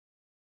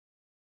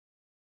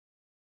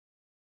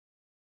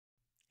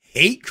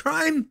hate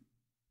crime?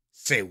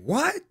 Say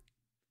what?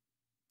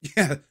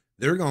 Yeah,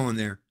 they're going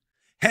there.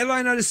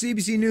 Headline out of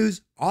CBC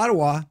News,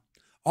 Ottawa.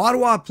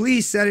 Ottawa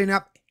police setting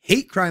up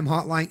hate crime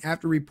hotline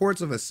after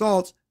reports of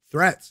assaults,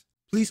 threats.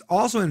 Police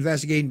also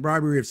investigating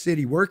robbery of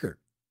city worker.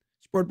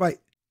 Reported by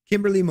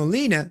Kimberly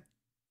Molina,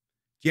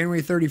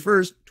 January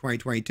 31st,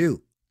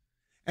 2022.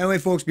 Anyway,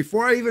 folks,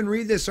 before I even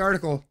read this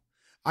article,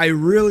 I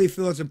really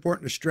feel it's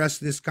important to stress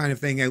this kind of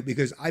thing out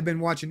because I've been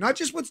watching not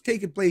just what's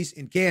taking place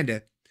in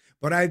Canada,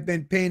 but I've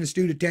been paying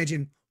astute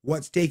attention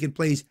what's taking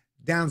place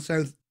down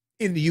south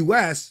in the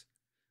U.S.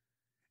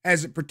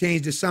 as it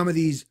pertains to some of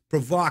these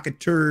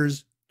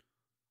provocateurs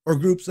or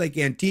groups like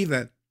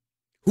Antifa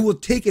who will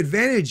take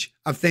advantage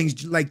of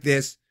things like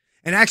this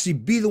and actually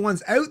be the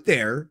ones out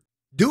there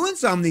doing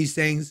some of these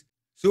things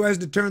so as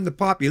to turn the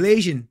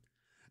population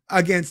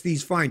against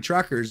these fine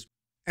truckers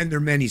and their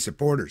many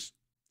supporters.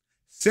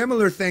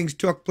 Similar things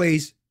took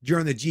place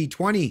during the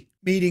G20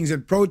 meetings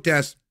and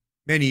protests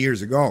many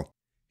years ago.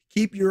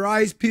 Keep your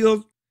eyes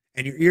peeled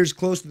and your ears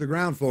close to the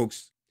ground,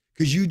 folks,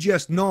 because you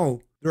just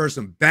know there are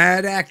some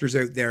bad actors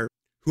out there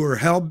who are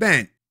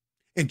hell-bent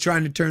in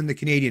trying to turn the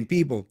Canadian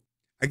people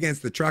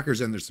against the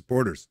truckers and their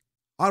supporters.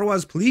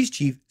 Ottawa's police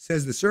chief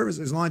says the service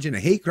is launching a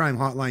hate crime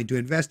hotline to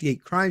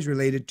investigate crimes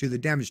related to the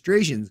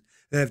demonstrations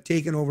that have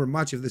taken over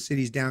much of the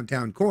city's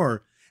downtown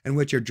core and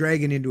which are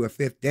dragging into a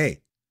fifth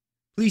day.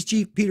 Police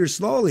Chief Peter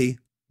Slowly,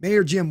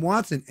 Mayor Jim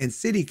Watson, and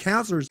city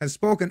councillors have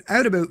spoken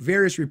out about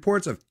various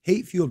reports of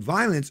hate-fueled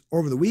violence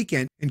over the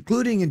weekend,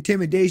 including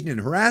intimidation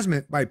and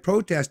harassment by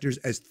protesters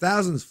as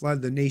thousands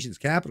flooded the nation's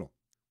capital.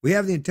 We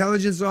have the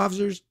intelligence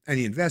officers and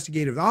the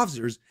investigative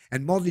officers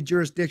and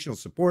multi-jurisdictional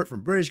support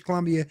from British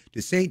Columbia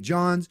to St.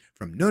 John's,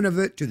 from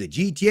Nunavut to the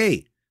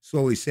GTA,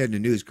 Slowly said in a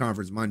news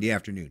conference Monday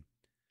afternoon.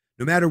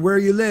 No matter where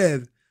you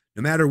live,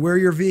 no matter where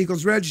your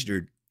vehicle's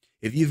registered,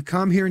 if you've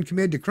come here and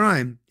committed a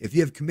crime, if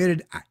you have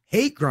committed a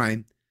hate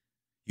crime,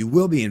 you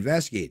will be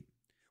investigated.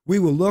 We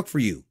will look for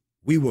you.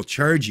 We will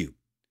charge you.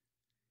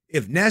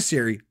 If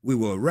necessary, we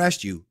will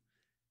arrest you,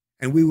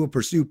 and we will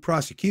pursue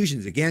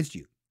prosecutions against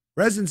you.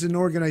 Residents and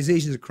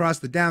organizations across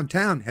the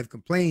downtown have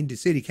complained to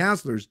city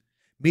councilors,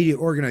 media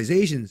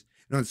organizations,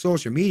 and on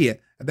social media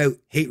about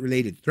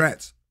hate-related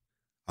threats.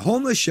 A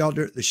homeless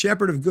shelter, the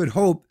Shepherd of Good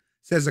Hope,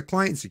 says a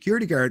client and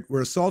security guard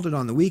were assaulted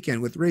on the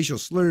weekend with racial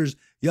slurs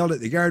yelled at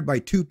the guard by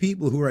two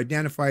people who were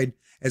identified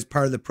as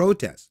part of the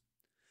protest.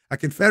 A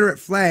Confederate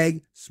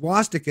flag,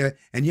 swastika,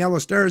 and yellow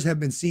stars have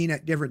been seen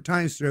at different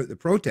times throughout the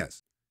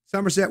protest.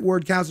 Somerset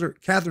Ward Councillor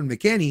Catherine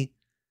McKinney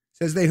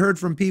says they heard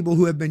from people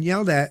who have been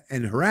yelled at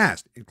and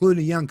harassed,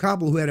 including a young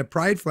couple who had a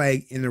pride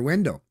flag in their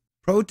window.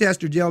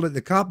 Protesters yelled at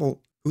the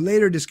couple, who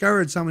later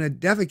discovered someone had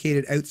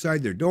defecated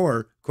outside their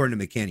door, according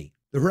to McKinney.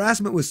 The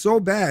harassment was so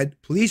bad,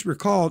 police were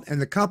called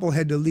and the couple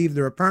had to leave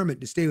their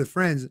apartment to stay with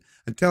friends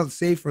until it's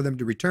safe for them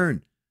to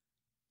return,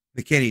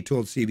 McKinney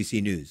told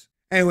CBC News.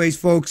 Anyways,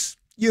 folks,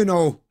 you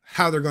know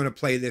how they're going to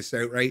play this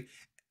out, right?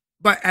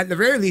 But at the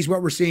very least,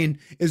 what we're seeing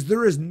is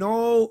there is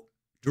no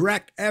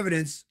direct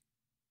evidence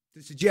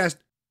to suggest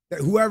that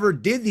whoever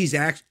did these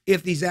acts,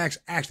 if these acts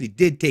actually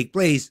did take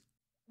place,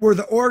 were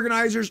the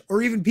organizers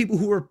or even people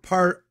who were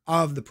part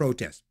of the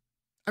protest.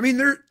 I mean,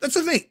 that's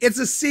the thing. It's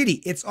a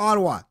city. It's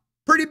Ottawa.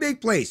 Pretty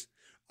big place.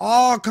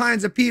 All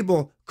kinds of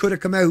people could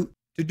have come out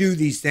to do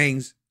these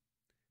things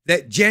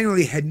that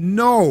generally had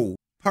no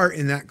part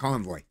in that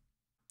convoy.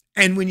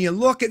 And when you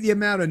look at the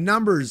amount of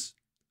numbers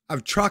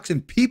of trucks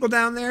and people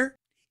down there,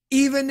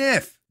 even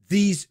if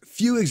these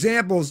few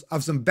examples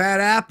of some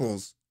bad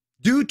apples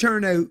do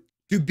turn out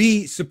to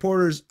be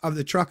supporters of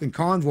the truck and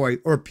convoy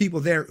or people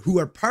there who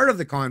are part of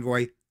the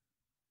convoy,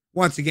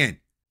 once again,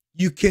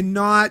 you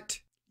cannot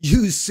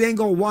use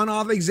single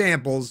one-off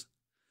examples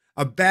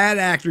of bad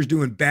actors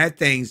doing bad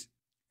things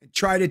and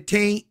try to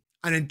taint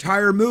an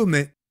entire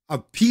movement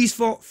of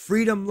peaceful,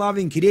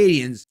 freedom-loving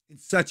Canadians in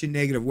such a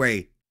negative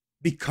way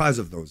because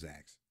of those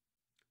acts.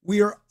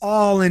 We are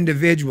all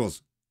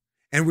individuals,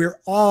 and we're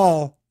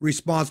all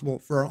responsible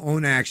for our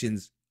own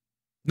actions,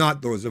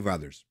 not those of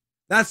others.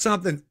 That's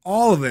something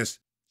all of us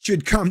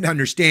should come to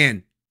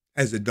understand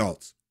as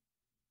adults.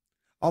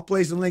 I'll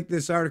place a link to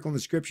this article in the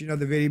description of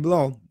the video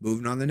below.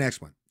 Moving on to the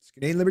next one. It's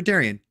Canadian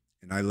Libertarian,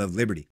 and I love liberty.